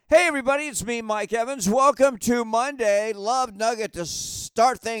Hey, everybody, it's me, Mike Evans. Welcome to Monday Love Nugget. To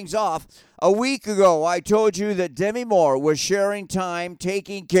start things off, a week ago, I told you that Demi Moore was sharing time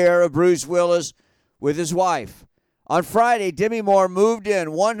taking care of Bruce Willis with his wife. On Friday, Demi Moore moved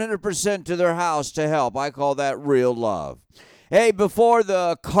in 100% to their house to help. I call that real love. Hey, before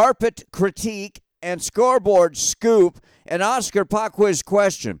the carpet critique and scoreboard scoop, an Oscar pop quiz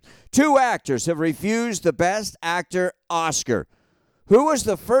question. Two actors have refused the Best Actor Oscar. Who was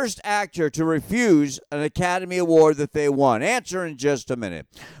the first actor to refuse an Academy Award that they won? Answer in just a minute.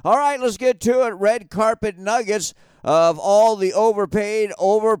 All right, let's get to it. Red carpet nuggets of all the overpaid,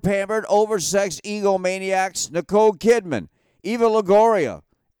 overpampered, oversexed egomaniacs. Nicole Kidman, Eva Longoria,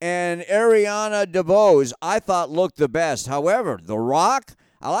 and Ariana DeBose, I thought looked the best. However, The Rock,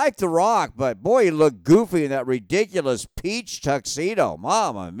 I like The Rock, but boy, he looked goofy in that ridiculous peach tuxedo.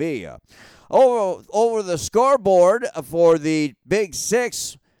 Mamma mia. Over the scoreboard for the Big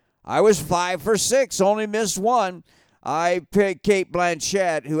Six, I was 5 for 6, only missed one. I picked Cate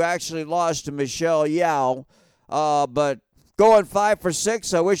Blanchett, who actually lost to Michelle Yeoh, but going 5 for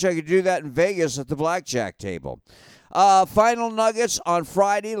 6, I wish I could do that in Vegas at the blackjack table. Final nuggets on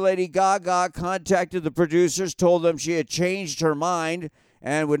Friday, Lady Gaga contacted the producers, told them she had changed her mind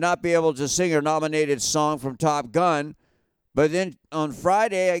and would not be able to sing her nominated song from Top Gun. But then on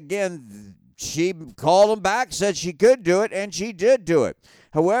Friday, again, she called them back, said she could do it, and she did do it.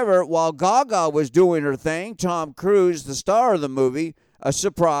 However, while Gaga was doing her thing, Tom Cruise, the star of the movie, a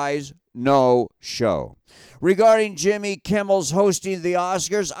surprise no-show. Regarding Jimmy Kimmel's hosting the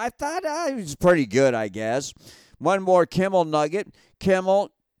Oscars, I thought it was pretty good, I guess. One more Kimmel nugget.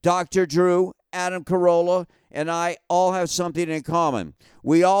 Kimmel, Dr. Drew, Adam Carolla, and I all have something in common.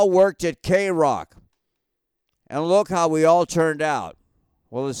 We all worked at K-Rock. And look how we all turned out.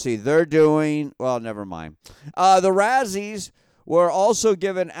 Well, let's see. They're doing, well, never mind. The Razzies were also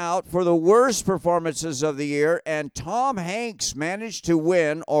given out for the worst performances of the year, and Tom Hanks managed to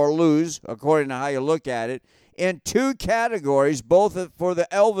win or lose, according to how you look at it, in 2 categories, both for the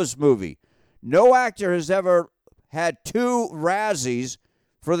Elvis movie. No actor has ever had 2 Razzies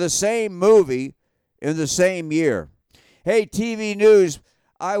for the same movie in the same year. Hey, TV news.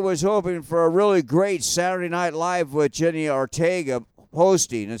 I was hoping for a really great Saturday Night Live with Jenny Ortega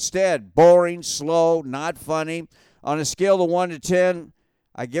hosting. Instead, boring, slow, not funny. On a scale of 1 to 10,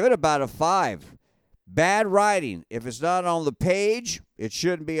 I give it about a 5. Bad writing. If it's not on the page, it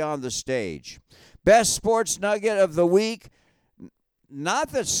shouldn't be on the stage. Best sports nugget of the week.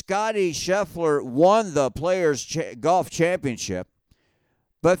 Not that Scotty Scheffler won the Players' Golf Championship,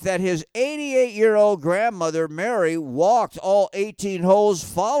 but that his 88-year-old grandmother, Mary, walked all 18 holes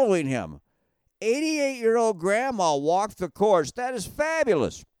following him. 88-year-old grandma walked the course. That is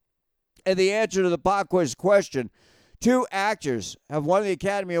fabulous. And the answer to the pop quiz question, 2 actors have won the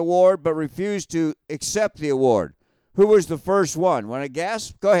Academy Award but refused to accept the award. Who was the first one? Want to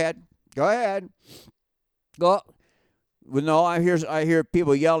guess? Go ahead. Go. Well, no, I hear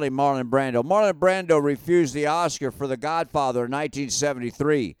people yelling Marlon Brando. Marlon Brando refused the Oscar for The Godfather in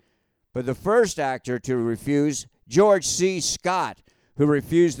 1973. But the first actor to refuse, George C. Scott, who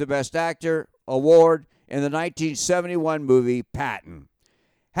refused the Best Actor award in the 1971 movie Patton.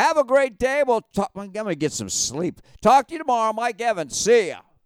 Have a great day. I'm going to get some sleep. Talk to you tomorrow. Mike Evans. See ya.